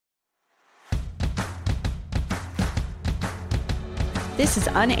This is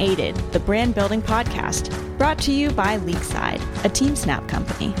Unaided, the brand building podcast, brought to you by Leakside, a TeamSnap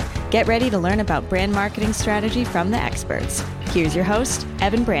company. Get ready to learn about brand marketing strategy from the experts. Here's your host,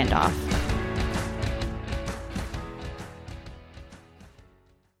 Evan Brandoff.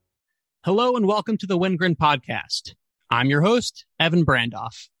 Hello and welcome to the Wingren podcast. I'm your host, Evan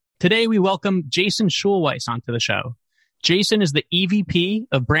Brandoff. Today we welcome Jason Schulweis onto the show. Jason is the EVP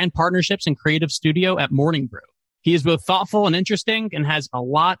of Brand Partnerships and Creative Studio at Brew. He is both thoughtful and interesting and has a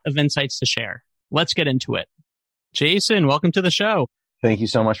lot of insights to share. Let's get into it. Jason, welcome to the show. Thank you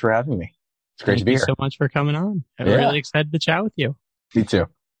so much for having me. It's great to be here. Thank you so much for coming on. I'm really excited to chat with you. Me too.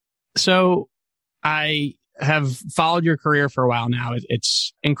 So I have followed your career for a while now.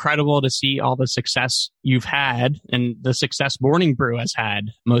 It's incredible to see all the success you've had and the success Brew has had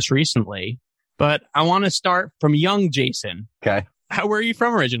most recently. But I want to start from young Jason. Okay. Where are you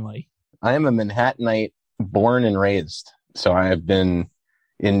from originally? I am a Manhattanite, born and raised. So I have been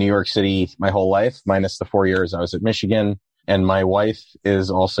in New York City my whole life, minus the 4 years I was at Michigan. And my wife is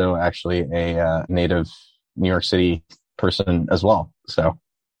also actually a native New York City person as well. So.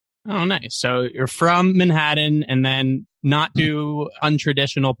 Oh, nice. So you're from Manhattan and then not do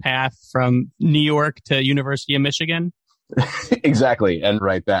untraditional path from New York to University of Michigan? Exactly. And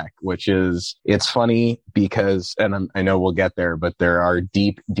right back, which is, it's funny because, and I know we'll get there, but there are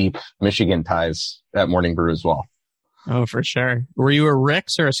deep Michigan ties at Brew as well. Oh, for sure. Were you a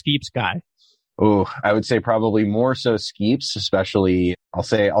Rick's or a Skeeps guy? Oh, I would say probably more so Skeeps, especially I'll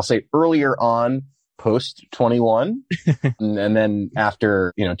say earlier on post 21. and then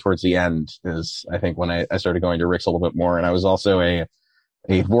after, towards the end is I think when I started going to Rick's a little bit more. And I was also a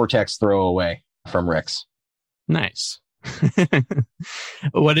Vortex throwaway from Rick's. Nice.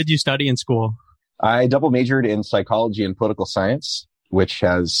 What did you study in school? I double majored in psychology and political science, which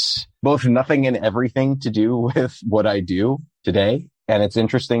has both nothing and everything to do with what I do today. And it's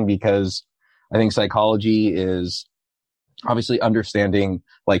interesting because I think psychology is obviously understanding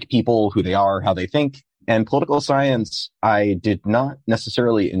like people, who they are, how they think. And political science, I did not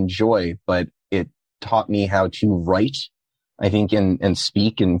necessarily enjoy, but it taught me how to write, I think, and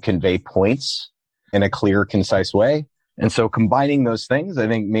speak and convey points in a clear, concise way. And so combining those things, I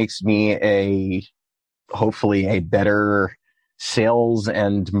think makes me hopefully a better sales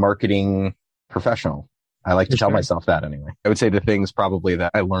and marketing professional. I like to tell myself that anyway. I would say the things probably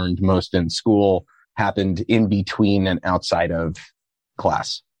that I learned most in school happened in between and outside of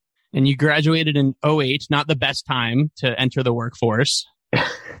class. And you graduated in 2008, not the best time to enter the workforce.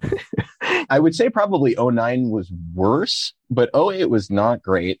 I would say probably 2009 was worse, but 2008 was not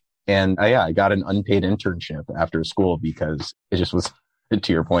great. And I got an unpaid internship after school because it just was,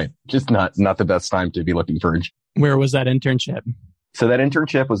 to your point, just not the best time to be looking for. Where was that internship? So that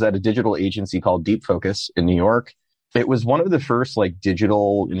internship was at a digital agency called Deep Focus in New York. It was one of the first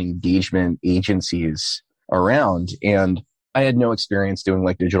digital and engagement agencies around. And I had no experience doing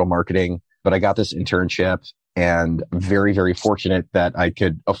digital marketing, but I got this internship and very, very fortunate that I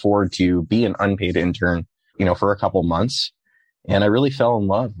could afford to be an unpaid intern, for a couple months. And I really fell in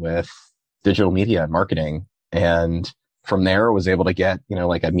love with digital media and marketing. And from there was able to get,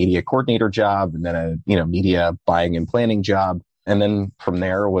 a media coordinator job and then a, media buying and planning job. And then from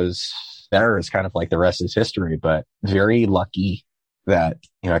there is kind of the rest is history, but very lucky that,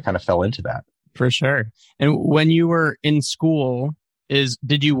 I kind of fell into that. For sure. And when you were in school,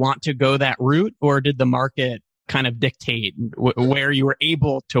 did you want to go that route or did the market kind of dictate where you were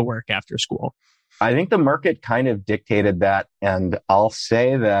able to work after school? I think the market kind of dictated that. And I'll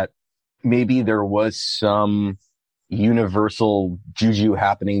say that maybe there was some universal juju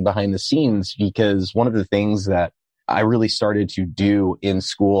happening behind the scenes, because one of the things that I really started to do in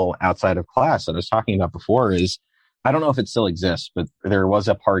school outside of class that I was talking about before is, I don't know if it still exists, but there was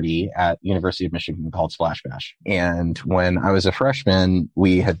a party at University of Michigan called Splash Bash. And when I was a freshman,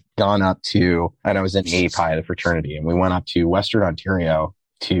 we had gone up to, and I was in A Pi, the fraternity, and we went up to Western Ontario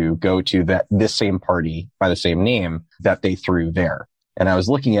to go to this same party by the same name that they threw there. And I was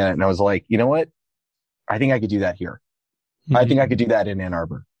looking at it and I was like, you know what? I think I could do that here. Mm-hmm. I think I could do that in Ann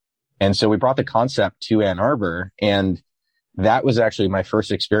Arbor. And so we brought the concept to Ann Arbor, and that was actually my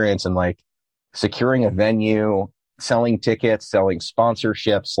first experience in securing a venue, selling tickets, selling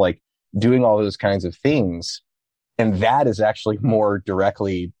sponsorships, doing all those kinds of things. And that is actually more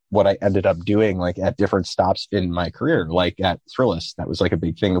directly what I ended up doing at different stops in my career, at Thrillist. That was a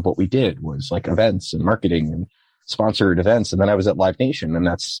big thing of what we did was events and marketing and sponsored events. And then I was at Live Nation, and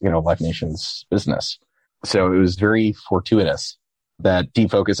that's, Live Nation's business. So it was very fortuitous that Deep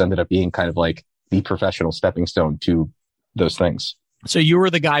Focus ended up being kind of the professional stepping stone to those things. So you were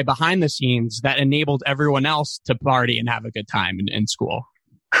the guy behind the scenes that enabled everyone else to party and have a good time in school.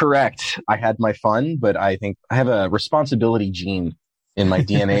 Correct. I had my fun, but I think I have a responsibility gene in my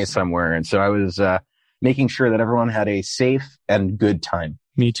DNA somewhere. And so I was making sure that everyone had a safe and good time.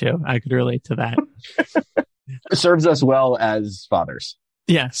 Me too. I could relate to that. It serves us well as fathers.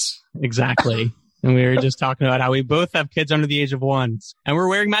 Yes, exactly. And we were just talking about how we both have kids under the age of 1, and we're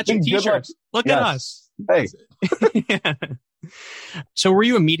wearing matching t-shirts. Look at us. Hey. Yeah. So were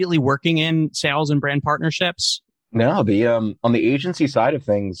you immediately working in sales and brand partnerships? No, on the agency side of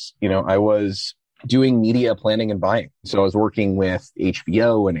things, I was doing media planning and buying. So I was working with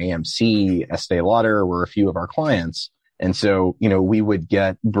HBO and AMC, Estee Lauder were a few of our clients. And so, we would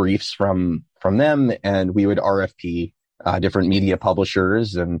get briefs from them, and we would RFP different media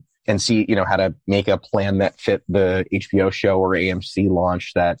publishers and see, how to make a plan that fit the HBO show or AMC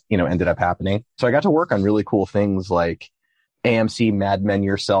launch that, ended up happening. So I got to work on really cool things like AMC Mad Men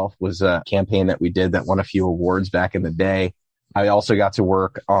Yourself was a campaign that we did that won a few awards back in the day. I also got to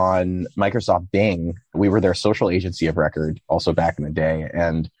work on Microsoft Bing. We were their social agency of record also back in the day.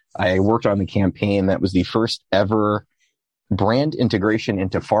 And I worked on the campaign that was the first ever brand integration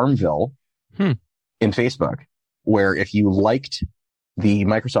into Farmville in Facebook, where if you liked the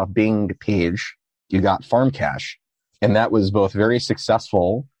Microsoft Bing page, you got Farm Cash. And that was both very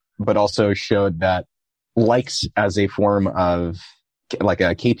successful, but also showed that likes as a form of like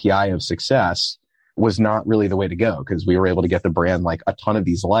a KPI of success was not really the way to go, because we were able to get the brand like a ton of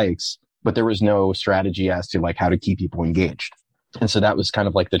these likes, but there was no strategy as to like how to keep people engaged. And so that was kind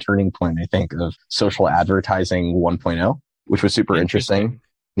of like the turning point, I think, of social advertising 1.0, which was super interesting.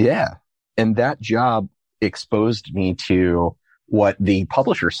 Yeah. And that job exposed me to what the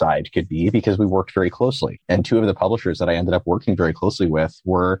publisher side could be, because we worked very closely. And two of the publishers that I ended up working very closely with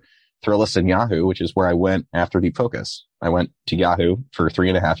were Thrillist and Yahoo, which is where I went after Deep Focus. I went to Yahoo for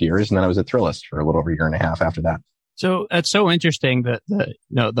 3.5 years, and then I was at Thrillist for a little over a year and a half after that. So that's so interesting that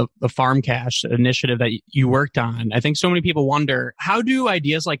the Farm Cash initiative that you worked on. I think so many people wonder, how do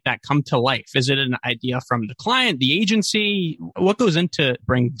ideas like that come to life? Is it an idea from the client, the agency? What goes into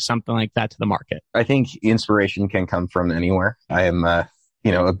bring something like that to the market? I think inspiration can come from anywhere. I am a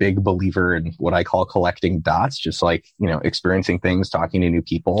big believer in what I call collecting dots, just like, experiencing things, talking to new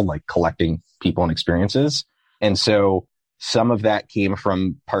people, like collecting people and experiences. And so some of that came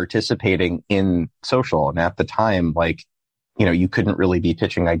from participating in social. And at the time, like, you couldn't really be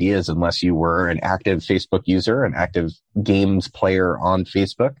pitching ideas unless you were an active Facebook user, an active games player on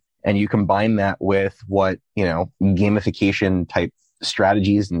Facebook. And you combine that with what, gamification type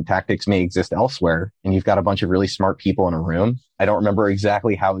strategies and tactics may exist elsewhere. And you've got a bunch of really smart people in a room. I don't remember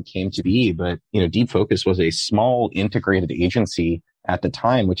exactly how it came to be, but, Deep Focus was a small integrated agency at the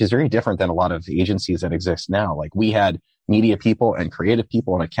time, which is very different than a lot of agencies that exist now. Like we had media people and creative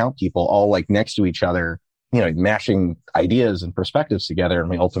people and account people all like next to each other, mashing ideas and perspectives together. And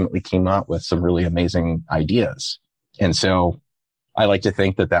we ultimately came out with some really amazing ideas. And so I like to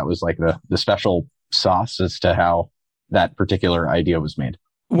think that that was like the special sauce as to how that particular idea was made.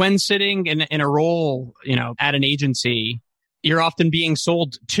 When sitting in a role, at an agency, you're often being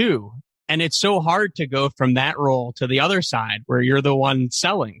sold to. And it's so hard to go from that role to the other side where you're the one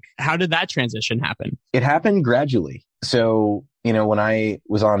selling. How did that transition happen? It happened gradually. So, when I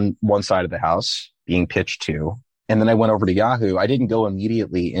was on one side of the house being pitched to, and then I went over to Yahoo, I didn't go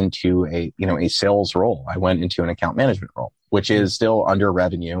immediately into a sales role. I went into an account management role, which is still under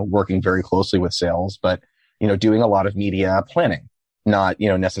revenue, working very closely with sales, but, doing a lot of media planning, not,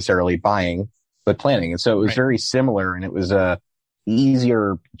 necessarily buying, but planning. And so it was very similar, and it was a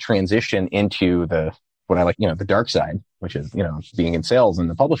easier transition into what I like, the dark side, which is, being in sales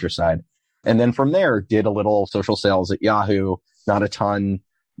and the publisher side. And then from there, did a little social sales at Yahoo, not a ton,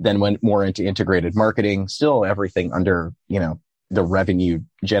 then went more into integrated marketing, still everything under, the revenue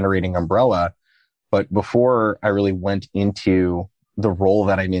generating umbrella. But before I really went into the role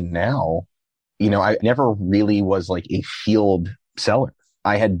that I'm in now, I never really was like a field seller.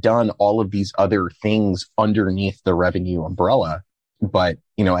 I had done all of these other things underneath the revenue umbrella. But,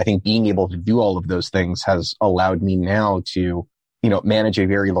 I think being able to do all of those things has allowed me now to, manage a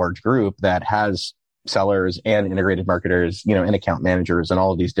very large group that has sellers and integrated marketers, and account managers and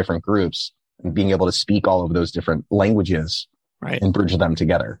all of these different groups, and being able to speak all of those different languages and bridge them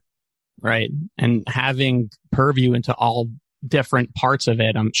together. Right. And having purview into all different parts of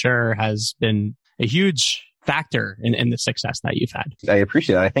it, I'm sure has been a huge factor in the success that you've had. I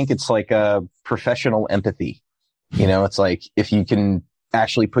appreciate it. I think it's like a professional empathy. It's like if you can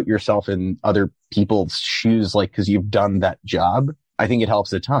actually put yourself in other people's shoes, like, cause you've done that job, I think it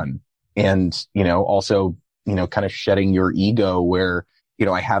helps a ton. And, also kind of shedding your ego where,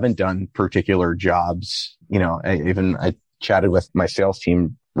 I haven't done particular jobs. I chatted with my sales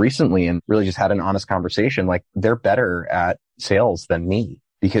team recently and really just had an honest conversation. Like, they're better at sales than me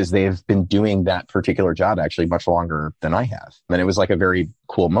because they've been doing that particular job actually much longer than I have. And it was like a very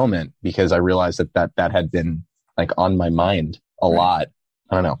cool moment because I realized that had been like on my mind a lot.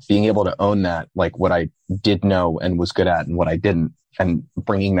 I don't know, being able to own that, like what I did know and was good at and what I didn't, and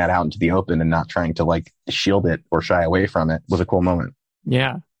bringing that out into the open and not trying to like shield it or shy away from it was a cool moment.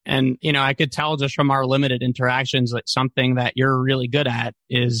 Yeah. And, I could tell just from our limited interactions that something that you're really good at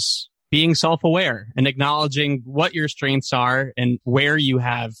is being self-aware and acknowledging what your strengths are and where you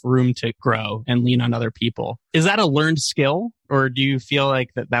have room to grow and lean on other people. Is that a learned skill, or do you feel like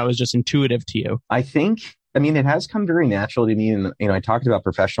that was just intuitive to you? I think, it has come very natural to me. And, I talked about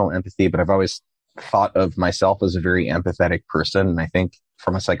professional empathy, but I've always thought of myself as a very empathetic person. And I think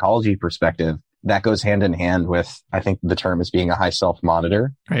from a psychology perspective, that goes hand in hand with, I think the term is being a high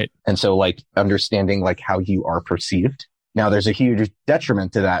self-monitor. Right. And so like understanding like how you are perceived. Now there's a huge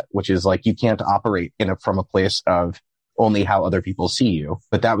detriment to that, which is like you can't operate from a place of only how other people see you.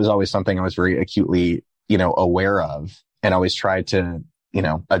 But that was always something I was very acutely, aware of and always tried to,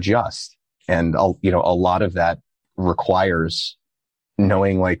 adjust. And, a lot of that requires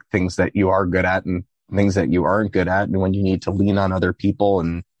knowing like things that you are good at and things that you aren't good at and when you need to lean on other people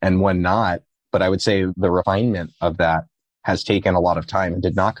and when not. But I would say the refinement of that has taken a lot of time and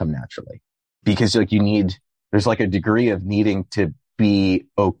did not come naturally because like there's like a degree of needing to be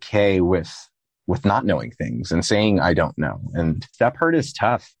okay with not knowing things and saying, I don't know. And that part is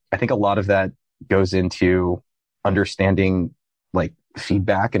tough. I think a lot of that goes into understanding like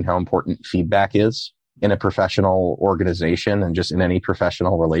feedback and how important feedback is in a professional organization and just in any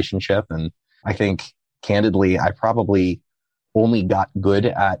professional relationship. And I think candidly, I probably only got good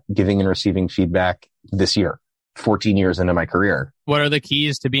at giving and receiving feedback this year, 14 years into my career. What are the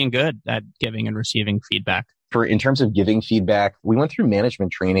keys to being good at giving and receiving feedback? In terms of giving feedback, we went through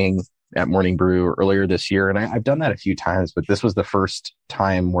management training at Morning Brew earlier this year. And I've done that a few times, but this was the first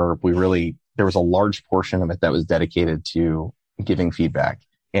time where there was a large portion of it that was dedicated to giving feedback.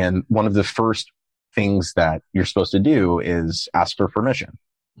 And one of the first things that you're supposed to do is ask for permission.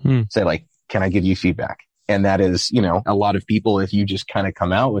 Say like, can I give you feedback? And that is, a lot of people, if you just kind of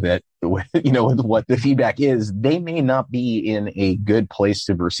come out with it, with what the feedback is, they may not be in a good place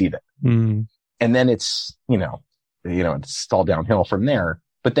to receive it. And then it's, it's all downhill from there.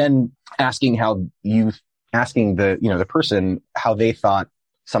 But then asking the person how they thought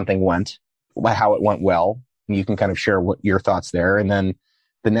something went, how it went well, you can kind of share what your thoughts there. And then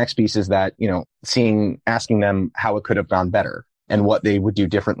the next piece is that, asking them how it could have gone better and what they would do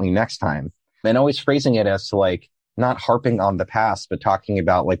differently next time. And always phrasing it as to like not harping on the past, but talking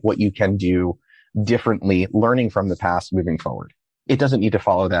about like what you can do differently, learning from the past moving forward. It doesn't need to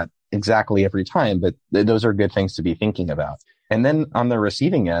follow that exactly every time, but those are good things to be thinking about. And then on the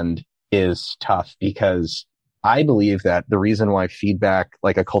receiving end is tough because I believe that the reason why feedback,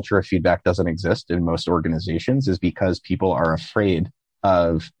 like a culture of feedback, doesn't exist in most organizations is because people are afraid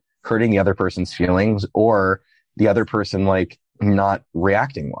of hurting the other person's feelings or the other person like not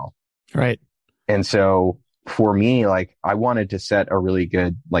reacting well. Right. And so for me, like I wanted to set a really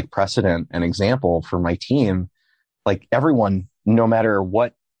good like precedent and example for my team. Like everyone, no matter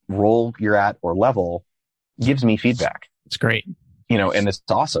what role you're at or level, gives me feedback. It's great. And it's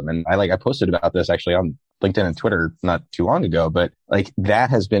awesome. And I posted about this actually on LinkedIn and Twitter not too long ago, but like that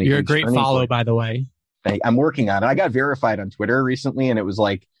has been You're a great follow, by the way. I'm working on it. I got verified on Twitter recently and it was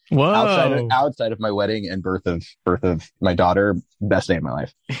like outside of my wedding and birth of my daughter, best day of my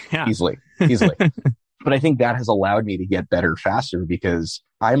life. Yeah. Easily. But I think that has allowed me to get better faster because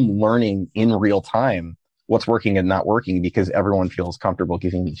I'm learning in real time what's working and not working because everyone feels comfortable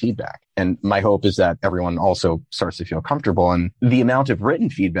giving me feedback. And my hope is that everyone also starts to feel comfortable. And the amount of written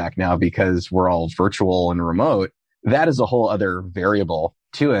feedback now, because we're all virtual and remote, that is a whole other variable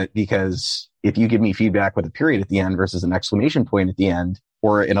to it. Because if you give me feedback with a period at the end versus an exclamation point at the end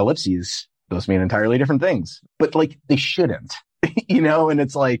or an ellipses, those mean entirely different things. But like they shouldn't, and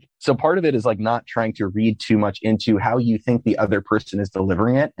it's like, so part of it is like not trying to read too much into how you think the other person is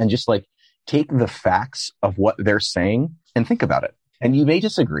delivering it and just like take the facts of what they're saying and think about it. And you may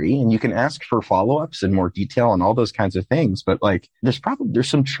disagree and you can ask for follow-ups and more detail and all those kinds of things. But like, there's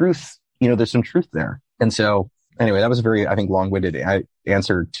some truth, there's some truth there. And so anyway, that was a very, I think, long-winded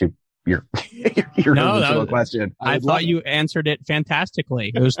answer to your original question. I thought you answered it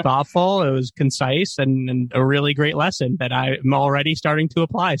fantastically. It was thoughtful. It was concise and a really great lesson that I'm already starting to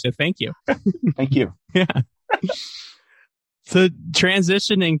apply. So thank you. Thank you. Yeah. So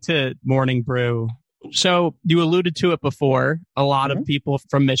transitioning to Morning Brew, So you alluded to it before. A lot of people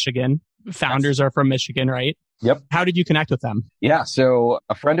from Michigan, founders are from Michigan, right? Yep. How did you connect with them? Yeah. So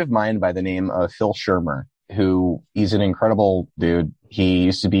a friend of mine by the name of Phil Shermer, he's an incredible dude. He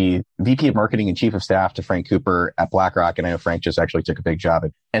used to be VP of Marketing and Chief of Staff to Frank Cooper at BlackRock. And I know Frank just actually took a big job.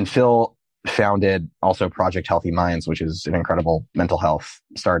 And Phil founded also Project Healthy Minds, which is an incredible mental health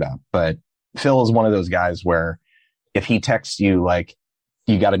startup. But Phil is one of those guys where if he texts you, like,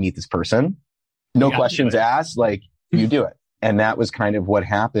 you got to meet this person, no questions asked, like, you do it. And that was kind of what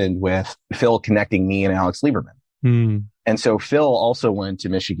happened with Phil connecting me and Alex Lieberman. And so Phil also went to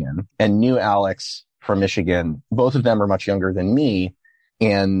Michigan and knew Alex from Michigan. Both of them are much younger than me.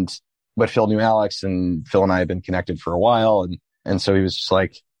 But Phil knew Alex, and Phil and I had been connected for a while. And so he was just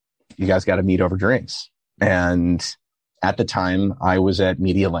like, you guys got to meet over drinks. And at the time I was at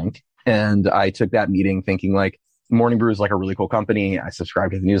MediaLink, and I took that meeting thinking like, Morning Brew is like a really cool company. I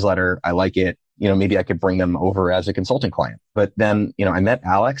subscribe to the newsletter. I like it. Maybe I could bring them over as a consulting client. But then, I met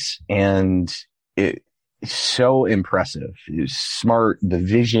Alex, and it's so impressive. He was smart, the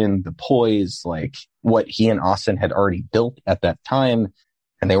vision, the poise, like what he and Austin had already built at that time.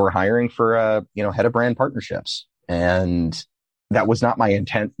 And they were hiring for head of brand partnerships. And that was not my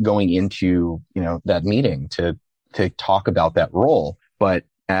intent going into, that meeting to talk about that role. But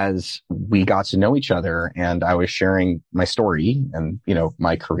as we got to know each other and I was sharing my story and,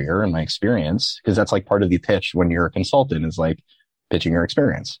 my career and my experience, because that's like part of the pitch when you're a consultant is like pitching your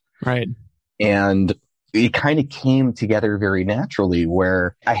experience. Right. And it kind of came together very naturally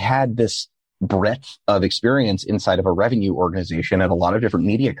where I had this breadth of experience inside of a revenue organization at a lot of different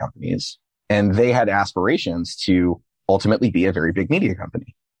media companies. And they had aspirations to ultimately be a very big media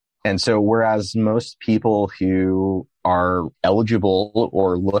company. And so whereas most people who are eligible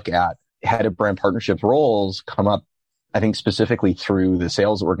or look at head of brand partnerships roles come up, I think specifically through the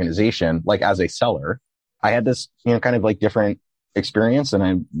sales organization, like as a seller, I had this, kind of like different experience. And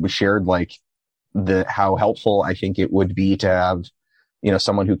I shared like how helpful I think it would be to have,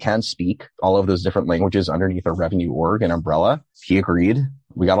 someone who can speak all of those different languages underneath a revenue org and umbrella. He agreed.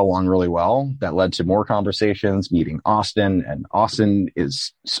 We got along really well. That led to more conversations, meeting Austin, and Austin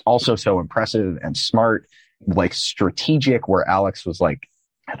is also so impressive and smart, like strategic, where Alex was like,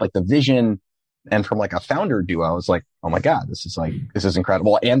 had like the vision. And from like a founder duo, I was like, oh my God, this is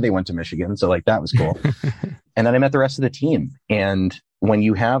incredible. And they went to Michigan. So like that was cool. And then I met the rest of the team. And when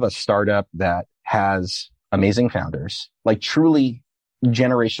you have a startup that has amazing founders, like truly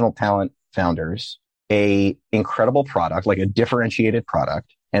generational talent founders, a incredible product, like a differentiated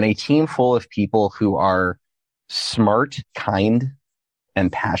product, and a team full of people who are smart, kind,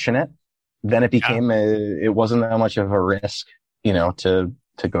 and passionate, then it became it wasn't that much of a risk, to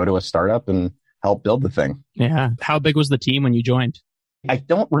go to a startup and help build the thing. Yeah. How big was the team when you joined? I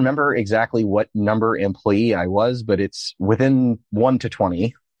don't remember exactly what number employee I was, but it's within 1 to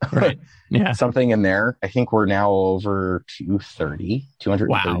 20. Right. Yeah. Something in there. I think we're now over 230.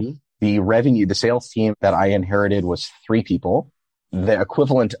 Wow. The sales team that I inherited was 3 people. The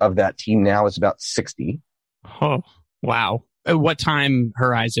equivalent of that team now is about 60. Oh, wow. What time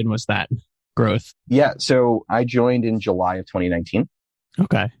horizon was that growth? Yeah. So I joined in July of 2019.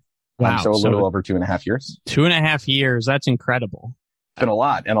 Okay. Wow. So a little over 2.5 years. 2.5 years. That's incredible. It's been a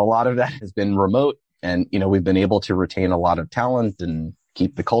lot. And a lot of that has been remote. And, we've been able to retain a lot of talent and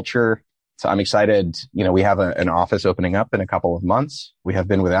keep the culture. So I'm excited. We have an office opening up in a couple of months. We have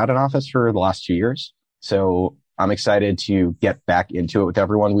been without an office for the last 2 years. So I'm excited to get back into it with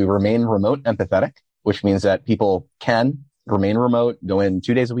everyone. We remain remote empathetic, which means that people can remain remote, go in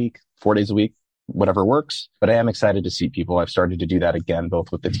 2 days a week, 4 days a week, whatever works. But I am excited to see people. I've started to do that again,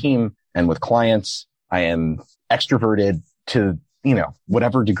 both with the team and with clients. I am extroverted to,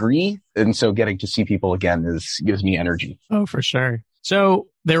 whatever degree. And so getting to see people again gives me energy. Oh, for sure. So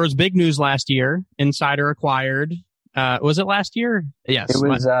there was big news last year. Insider acquired. Was it last year? Yes. It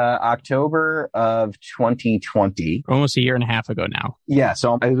was October of 2020. Almost a year and a half ago now. Yeah.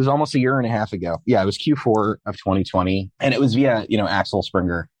 So it was almost a year and a half ago. Yeah. It was Q4 of 2020. And it was via, Axel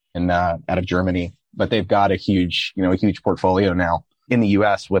Springer out of Germany. But they've got a huge portfolio now in the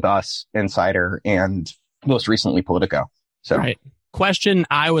US with us, Insider, and most recently Politico. So. Right. Question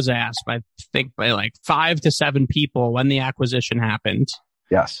I was asked, I think by like 5 to 7 people when the acquisition happened.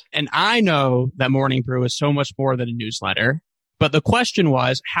 Yes. And I know that Morning Brew is so much more than a newsletter. But the question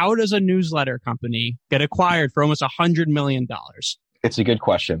was, how does a newsletter company get acquired for almost $100 million? It's a good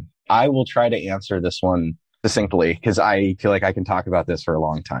question. I will try to answer this one succinctly because I feel like I can talk about this for a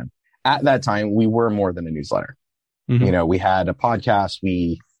long time. At that time, we were more than a newsletter. Mm-hmm. We had a podcast.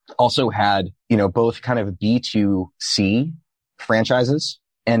 We also had, both kind of B2C franchises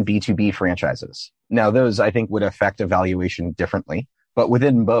and B2B franchises. Now, those I think would affect evaluation differently, but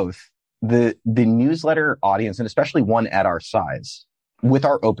within both, the newsletter audience, and especially one at our size, with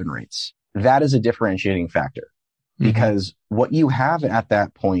our open rates, that is a differentiating factor. Because what you have at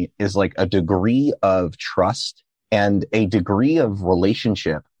that point is like a degree of trust and a degree of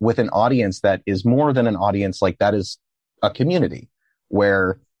relationship with an audience that is more than an audience. Like that is a community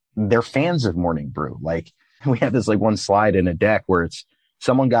where they're fans of Morning Brew. Like we have this like one slide in a deck where it's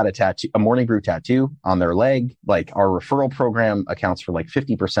someone got a Morning Brew tattoo on their leg. Like our referral program accounts for like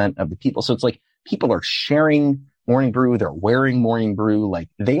 50% of the people. So it's like people are sharing Morning Brew. They're wearing Morning Brew. Like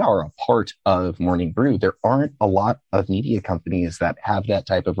they are a part of Morning Brew. There aren't a lot of media companies that have that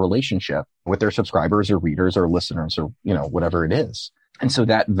type of relationship with their subscribers or readers or listeners or, whatever it is. And so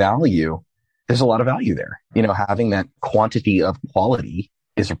that value, there's a lot of value there. Having that quantity of quality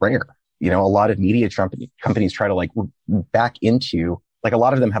is rare. A lot of media companies try to like back into, like a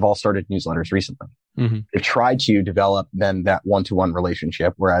lot of them have all started newsletters recently. They've tried to develop then that one-to-one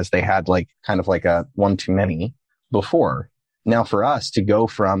relationship, whereas they had like kind of like a one-to-many before. Now for us to go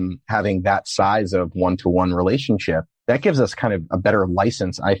from having that size of one-to-one relationship, that gives us kind of a better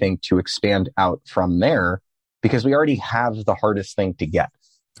license, I think, to expand out from there because we already have the hardest thing to get.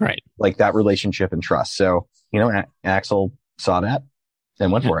 Right. Like that relationship and trust. So, Axel saw that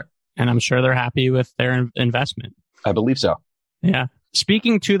and went for it. And I'm sure they're happy with their investment. I believe so. Yeah.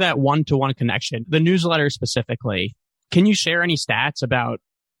 Speaking to that one-to-one connection, the newsletter specifically, can you share any stats about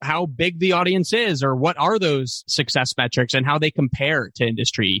how big the audience is or what are those success metrics and how they compare to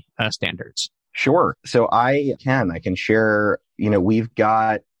industry standards? Sure. So I can share,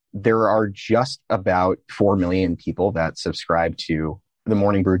 there are just about 4 million people that subscribe to the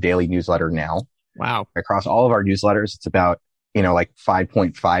Morning Brew daily newsletter now. Wow. Across all of our newsletters, it's about, like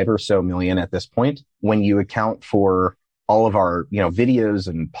 5.5 or so million at this point. When you account for all of our, videos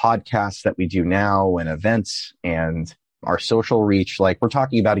and podcasts that we do now and events and our social reach, like we're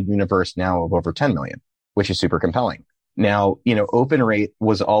talking about a universe now of over 10 million, which is super compelling. Now, open rate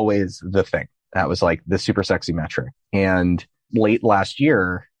was always the thing. That was like the super sexy metric. And late last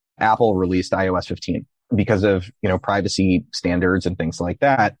year, Apple released iOS 15 because of, privacy standards and things like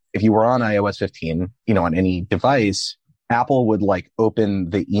that. If you were on iOS 15, on any device, Apple would like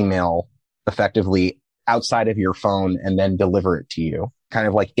open the email effectively outside of your phone and then deliver it to you, kind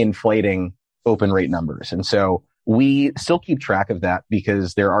of like inflating open rate numbers. And so we still keep track of that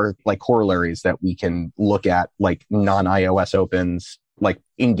because there are like corollaries that we can look at, like non-iOS opens, like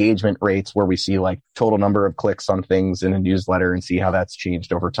engagement rates where we see like total number of clicks on things in a newsletter and see how that's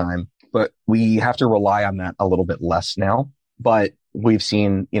changed over time. But we have to rely on that a little bit less now. But we've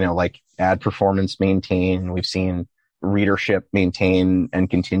seen, like ad performance maintain. We've seen readership maintain and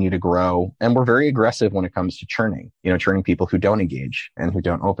continue to grow. And we're very aggressive when it comes to churning people who don't engage and who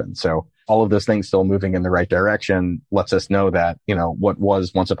don't open. So all of those things still moving in the right direction lets us know that, what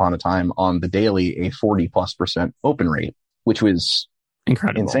was once upon a time on the daily, a 40+% open rate, which was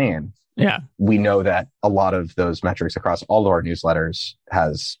incredible, insane. Yeah. We know that a lot of those metrics across all of our newsletters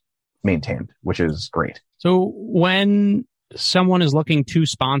has maintained, which is great. So when someone is looking to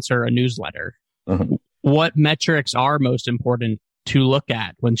sponsor a newsletter, what metrics are most important to look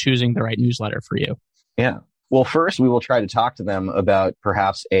at when choosing the right newsletter for you? Yeah. Well, first, we will try to talk to them about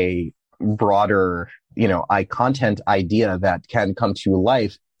perhaps a broader, content idea that can come to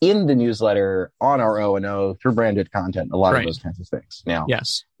life in the newsletter on our O&O through branded content, a lot of those kinds of things. Now,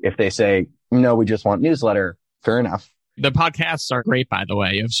 yes, if they say, no, we just want newsletter, fair enough. The podcasts are great, by the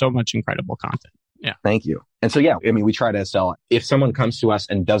way. You have so much incredible content. Yeah. Thank you. And so, we try to sell. If someone comes to us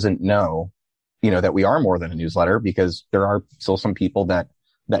and doesn't know, that we are more than a newsletter, because there are still some people that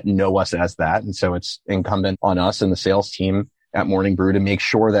know us as that. And so it's incumbent on us and the sales team at Morning Brew to make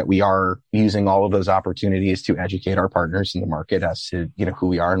sure that we are using all of those opportunities to educate our partners in the market as to, who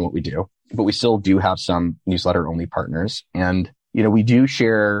we are and what we do. But we still do have some newsletter only partners. And, we do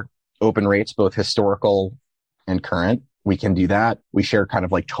share open rates, both historical and current. We can do that. We share kind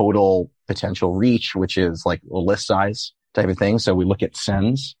of like total potential reach, which is like a list size type of thing. So we look at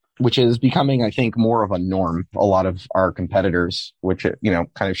sends, which is becoming, I think, more of a norm. A lot of our competitors, which, kind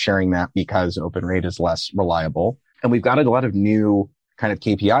of sharing that because open rate is less reliable. And we've got a lot of new kind of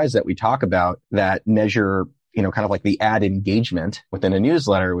KPIs that we talk about that measure, kind of like the ad engagement within a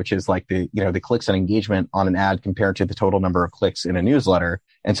newsletter, which is like the clicks and engagement on an ad compared to the total number of clicks in a newsletter.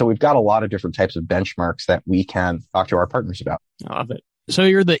 And so we've got a lot of different types of benchmarks that we can talk to our partners about. I love it. So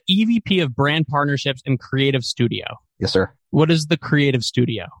you're the EVP of Brand Partnerships and Creative Studio. Yes, sir. What is the Creative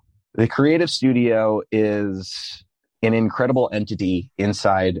Studio? The Creative Studio is an incredible entity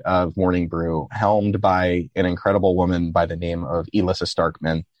inside of Morning Brew, helmed by an incredible woman by the name of Elissa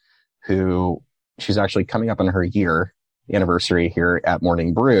Starkman, who She's actually coming up on her year anniversary here at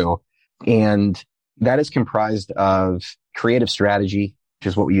Morning Brew. And that is comprised of creative strategy, which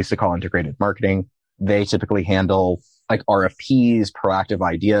is what we used to call integrated marketing. They typically handle like RFPs, proactive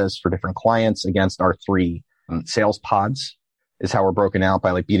ideas for different clients against our three sales pods is how we're broken out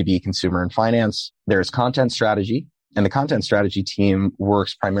by like B2B, consumer, and finance. There's content strategy, and the content strategy team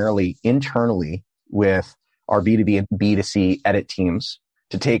works primarily internally with our B2B and B2C edit teams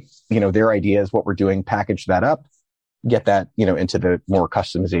to take, their ideas, what we're doing, package that up, get that, into the more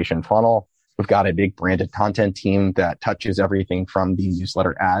customization funnel. We've got a big branded content team that touches everything from the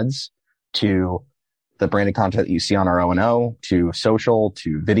newsletter ads to the branded content that you see on our O&O, to social,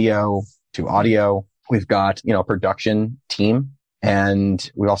 to video, to audio. We've got, a production team,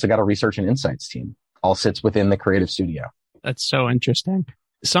 and we've also got a research and insights team. All sits within the creative studio. That's so interesting.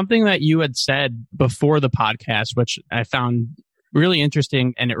 Something that you had said before the podcast, which I found really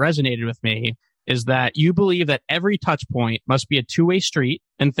interesting and it resonated with me, is that you believe that every touch point must be a two-way street,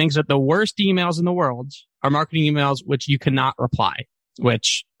 and thinks that the worst emails in the world are marketing emails which you cannot reply,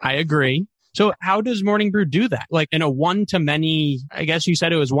 which I agree. So how does Morning Brew do that? Like in a one-to-many, I guess you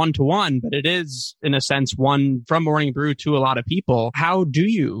said it was one-to-one, but it is in a sense one from Morning Brew to a lot of people. How do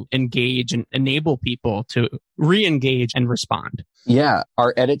you engage and enable people to re-engage and respond? Yeah,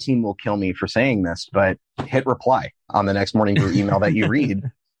 our edit team will kill me for saying this, but hit reply on the next Morning Brew email that you read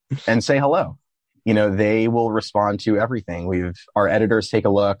and say hello. They will respond to everything. Our editors take a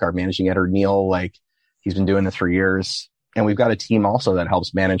look, our managing editor, Neil, he's been doing this for years. And we've got a team also that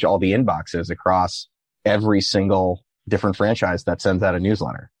helps manage all the inboxes across every single different franchise that sends out a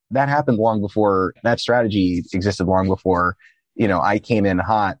newsletter. That happened long before, that strategy existed long before, I came in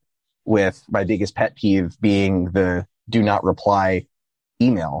hot with my biggest pet peeve being the do not reply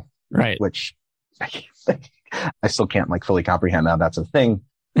email. Right. Which I still can't fully comprehend how that's a thing.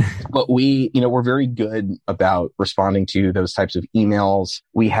 But we're very good about responding to those types of emails.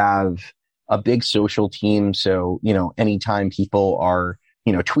 We have a big social team. So, anytime people are,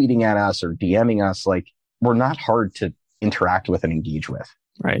 tweeting at us or DMing us, we're not hard to interact with and engage with.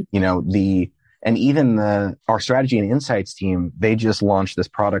 Right. Our strategy and insights team, they just launched this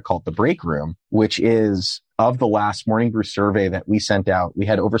product called the Break Room, which is of the last Morning Brew survey that we sent out. We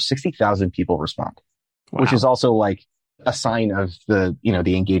had over 60,000 people respond, wow, which is also a sign of the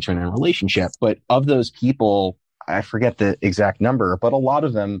engagement and relationship. But of those people, I forget the exact number, but a lot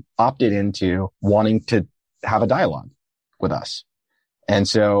of them opted into wanting to have a dialogue with us. And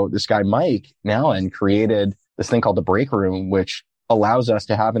so this guy, Mike Nallen, created this thing called the Break Room, which allows us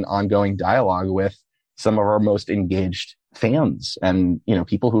to have an ongoing dialogue with some of our most engaged fans and,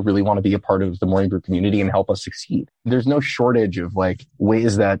 people who really want to be a part of the Morning Brew community and help us succeed. There's no shortage of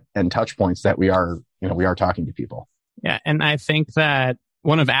ways and touch points that we are talking to people. Yeah. And I think that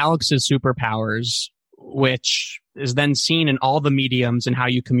one of Alex's superpowers, which is then seen in all the mediums and how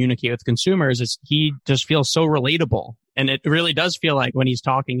you communicate with consumers, is he just feels so relatable. And it really does feel like when he's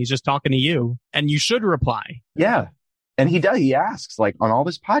talking, he's just talking to you, and you should reply. Yeah. And he does. He asks on all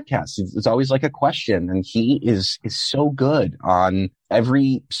his podcasts, it's always a question. And he is so good on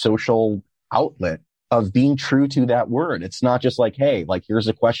every social outlet of being true to that word. It's not just hey, here's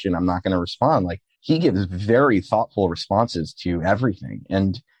a question, I'm not going to respond. He gives very thoughtful responses to everything.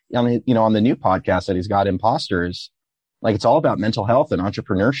 And on the new podcast that he's got, Imposters, it's all about mental health and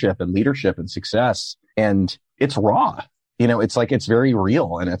entrepreneurship and leadership and success. And it's raw, it's very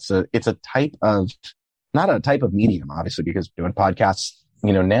real. And it's a type of, not a type of medium, obviously, because doing podcasts,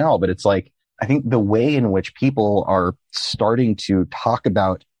 now, but it's I think the way in which people are starting to talk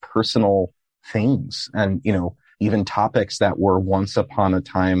about personal things and, even topics that were once upon a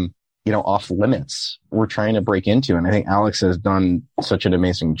time, off limits, we're trying to break into. And I think Alex has done such an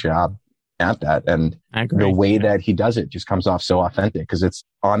amazing job at that. And the way that he does it just comes off so authentic, because it's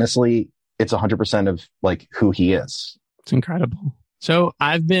 100% of who he is. It's incredible. So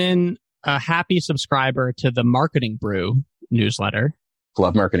I've been a happy subscriber to the Marketing Brew newsletter.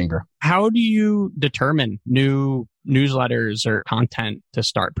 Love Marketing Brew. How do you determine new newsletters or content to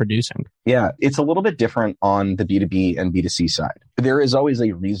start producing? Yeah, it's a little bit different on the B2B and B2C side. There is always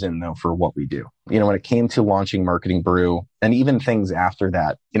a reason, though, for what we do. When it came to launching Marketing Brew and even things after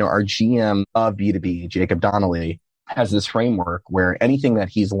that, our GM of B2B, Jacob Donnelly, has this framework where anything that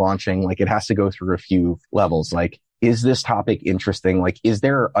he's launching, it has to go through a few levels. Is this topic interesting? Is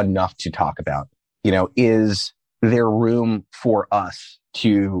there enough to talk about? Is there room for us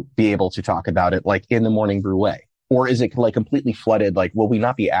to be able to talk about it in the Morning Brew way? Or is it completely flooded? Will we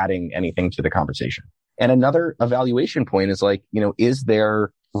not be adding anything to the conversation? And another evaluation point is is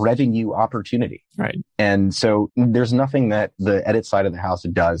there revenue opportunity. Right. And so there's nothing that the edit side of the house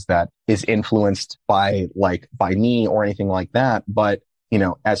does that is influenced by me or anything like that. But,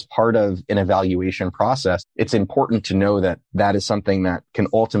 as part of an evaluation process, it's important to know that that is something that can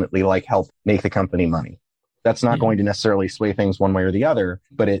ultimately help make the company money. That's not going to necessarily sway things one way or the other,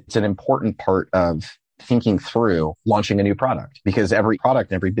 but it's an important part of thinking through launching a new product, because every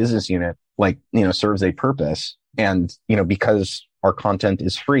product, every business unit, serves a purpose. And, because our content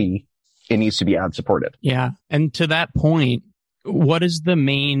is free, it needs to be ad supported. Yeah. And to that point, what is the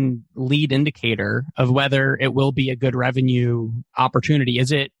main lead indicator of whether it will be a good revenue opportunity?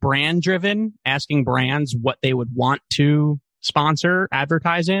 Is it brand driven, asking brands what they would want to sponsor,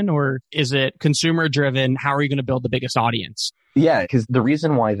 advertise in, or is it consumer driven? How are you going to build the biggest audience? Yeah, because the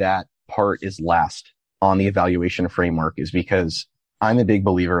reason why that part is last on the evaluation framework is because I'm a big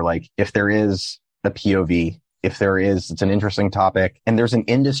believer, if there is a POV, it's an interesting topic and there's an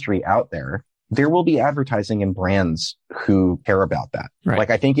industry out there will be advertising and brands who care about that.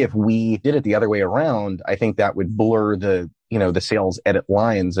 Right. I think if we did it the other way around, I think that would blur the sales edit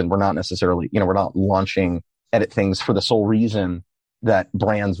lines, and we're not necessarily, we're not launching edit things for the sole reason that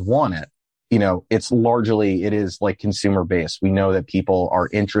brands want it. It is consumer based. We know that people are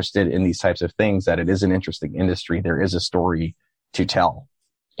interested in these types of things, that it is an interesting industry. There is a story to tell,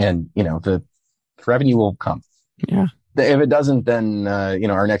 and, the revenue will come. Yeah. If it doesn't, then,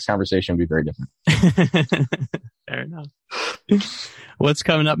 our next conversation will be very different. Fair enough. What's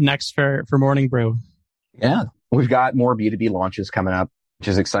coming up next for Morning Brew? Yeah, we've got more B2B launches coming up, which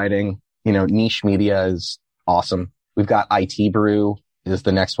is exciting. Niche media is awesome. We've got IT Brew is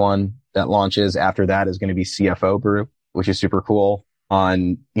the next one that launches. After that is going to be CFO Brew, which is super cool.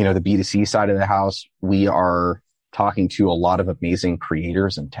 On, the B2C side of the house, we are talking to a lot of amazing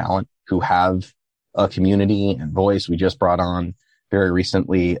creators and talent who have a community and voice. We just brought on very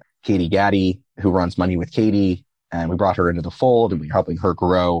recently Katie Gaddy, who runs Money with Katie, and we brought her into the fold, and we're helping her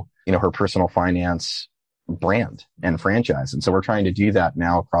grow, her personal finance brand and franchise. And so we're trying to do that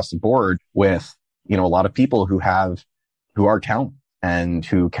now across the board with, a lot of people who are talent and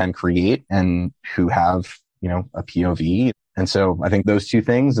who can create and who have, a POV. And so I think those two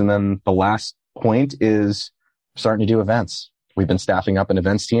things. And then the last point is starting to do events. We've been staffing up an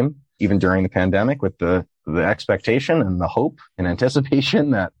events team even during the pandemic with the expectation and the hope and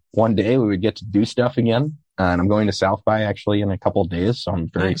anticipation that one day we would get to do stuff again. And I'm going to South by actually in a couple of days. So I'm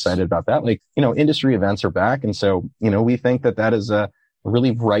very excited about that. Industry events are back. And so, we think that is a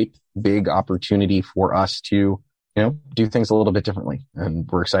really ripe, big opportunity for us to, do things a little bit differently. And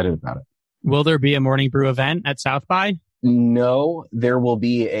we're excited about it. Will there be a Morning Brew event at South by? No, there will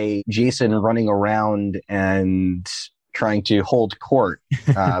be a Jason running around and trying to hold court,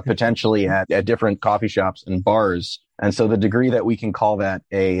 potentially at different coffee shops and bars. And so the degree that we can call that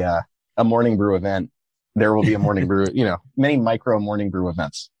a Morning Brew event, there will be a Morning Brew, many micro Morning Brew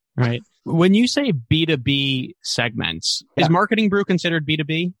events. Right. When you say B2B segments, is Marketing Brew considered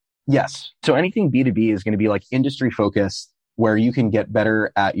B2B? Yes. So anything B2B is going to be industry focused, where you can get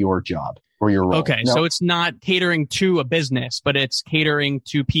better at your job or your role. Okay. So it's not catering to a business, but it's catering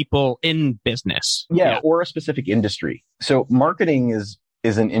to people in business. Yeah. Or a specific industry. So marketing is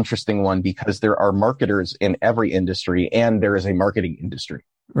an interesting one because there are marketers in every industry and there is a marketing industry.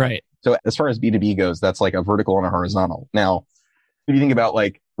 Right. So as far as B2B goes, that's a vertical and a horizontal. Now, if you think about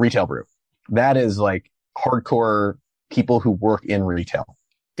retail brew, that is hardcore people who work in retail.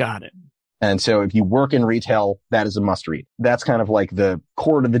 Got it. And so if you work in retail, that is a must read. That's kind of the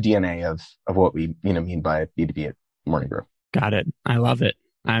core to the DNA of what we, mean by B2B at Morning Brew. Got it. I love it.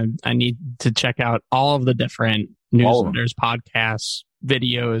 I need to check out all of the different newsletters, podcasts,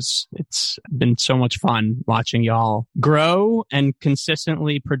 videos. It's been so much fun watching y'all grow and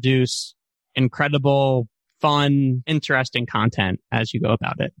consistently produce incredible, fun, interesting content as you go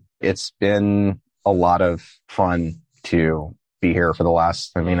about it. It's been a lot of fun to be here for the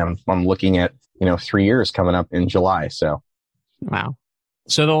last, I'm looking at, 3 years coming up in July. So. Wow.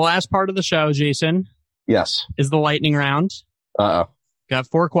 So the last part of the show, Jason. Yes. Is the lightning round. Uh-oh. Got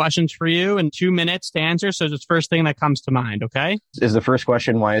 4 questions for you and 2 minutes to answer. So it's the first thing that comes to mind. Okay. Is the first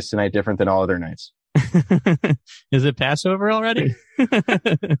question, why is tonight different than all other nights? Is it Passover already?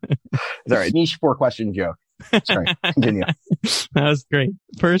 Sorry. Niche 4-question joke. Sorry. Continue. That was great.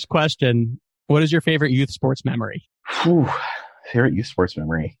 First question. What is your favorite youth sports memory? Favorite youth sports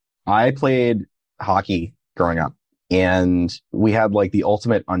memory. I played hockey growing up, and we had the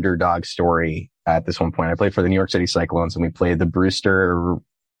ultimate underdog story at this one point. I played for the New York City Cyclones, and we played the Brewster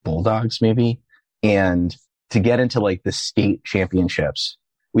Bulldogs, maybe. And to get into the state championships,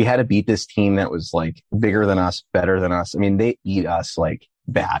 we had to beat this team that was bigger than us, better than us. They beat us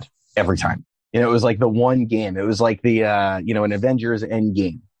bad every time. It was like the one game. It was like the, an Avengers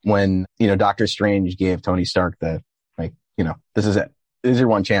Endgame when, Doctor Strange gave Tony Stark this is it. This is your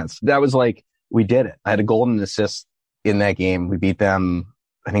one chance. That was like, we did it. I had a golden assist in that game. We beat them.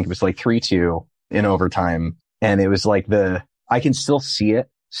 I think it was like 3-2 in overtime. And it was like I can still see it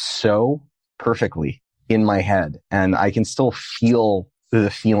so perfectly in my head. And I can still feel the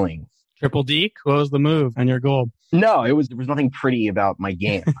feeling. Triple deke? What was the move and your goal? No, there was nothing pretty about my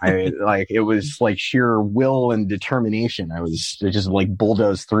game. It was like sheer will and determination. I just like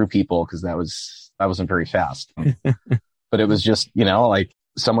bulldozed through people because I wasn't very fast. But it was just, like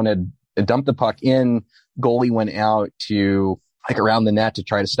someone had dumped the puck in, goalie went out to like around the net to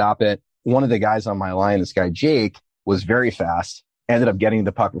try to stop it. One of the guys on my line, this guy, Jake, was very fast, ended up getting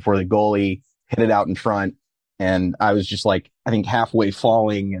the puck before the goalie, hit it out in front. And I was just like, I think halfway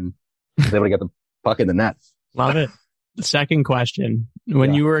falling and was able to get the puck in the net. Love it. The second question.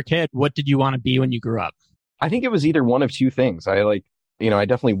 When you were a kid, what did you want to be when you grew up? I think it was either one of two things. I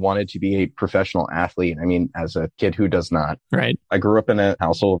definitely wanted to be a professional athlete. I mean, as a kid, who does not? Right. I grew up in a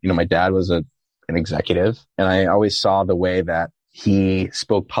household, my dad was an executive, and I always saw the way that he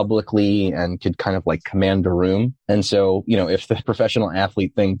spoke publicly and could kind of like command a room. And so, if the professional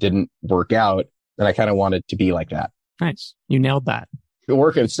athlete thing didn't work out, then I kind of wanted to be like that. Nice. You nailed that.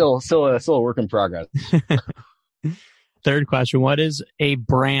 It's still a work in progress. Third question. What is a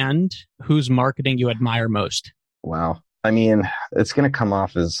brand whose marketing you admire most? Wow. I mean, it's going to come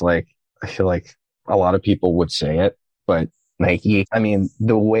off as like, I feel like a lot of people would say it, but Nike, I mean,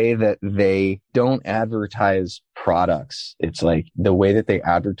 the way that they don't advertise products, it's like the way that they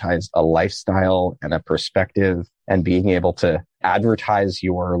advertise a lifestyle and a perspective and being able to advertise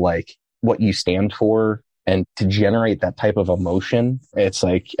your, like, what you stand for and to generate that type of emotion. It's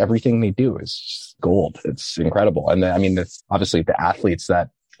like everything they do is just gold. It's incredible. And it's obviously the athletes that,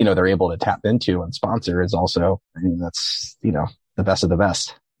 they're able to tap into and sponsor is also, that's, the best of the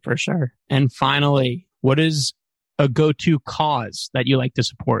best. For sure. And finally, what is a go-to cause that you like to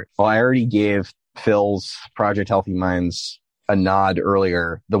support? Well, I already gave Phil's Project Healthy Minds a nod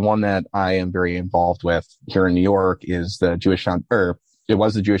earlier. The one that I am very involved with here in New York is the it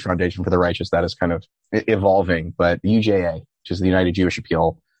was the Jewish Foundation for the Righteous. That is kind of evolving, but UJA, which is the United Jewish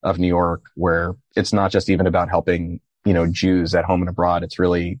Appeal of New York, where it's not just even about helping Jews at home and abroad. It's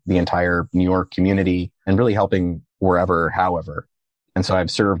really the entire New York community and really helping wherever, however. And so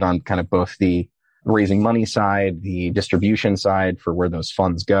I've served on kind of both the raising money side, the distribution side for where those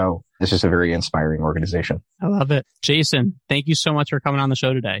funds go. It's just a very inspiring organization. I love it. Jason, thank you so much for coming on the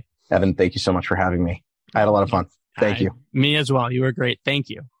show today. Evan, thank you so much for having me. I had a lot of fun. Thank you. Me as well. You were great. Thank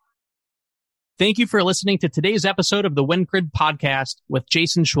you. Thank you for listening to today's episode of the WinGrid podcast with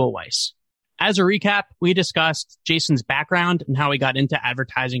Jason Schulweis. As a recap, we discussed Jason's background and how he got into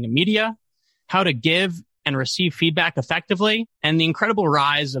advertising and media, how to give and receive feedback effectively, and the incredible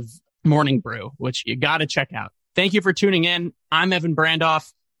rise of Morning Brew, which you got to check out. Thank you for tuning in. I'm Evan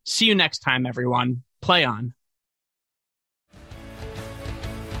Brandoff. See you next time, everyone. Play on.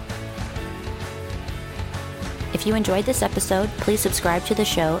 If you enjoyed this episode, please subscribe to the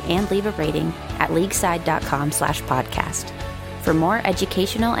show and leave a rating at leagueside.com/podcast. For more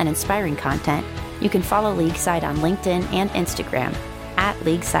educational and inspiring content, you can follow Leagueside on LinkedIn and Instagram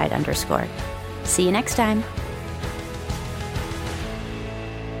 @Leagueside_. See you next time.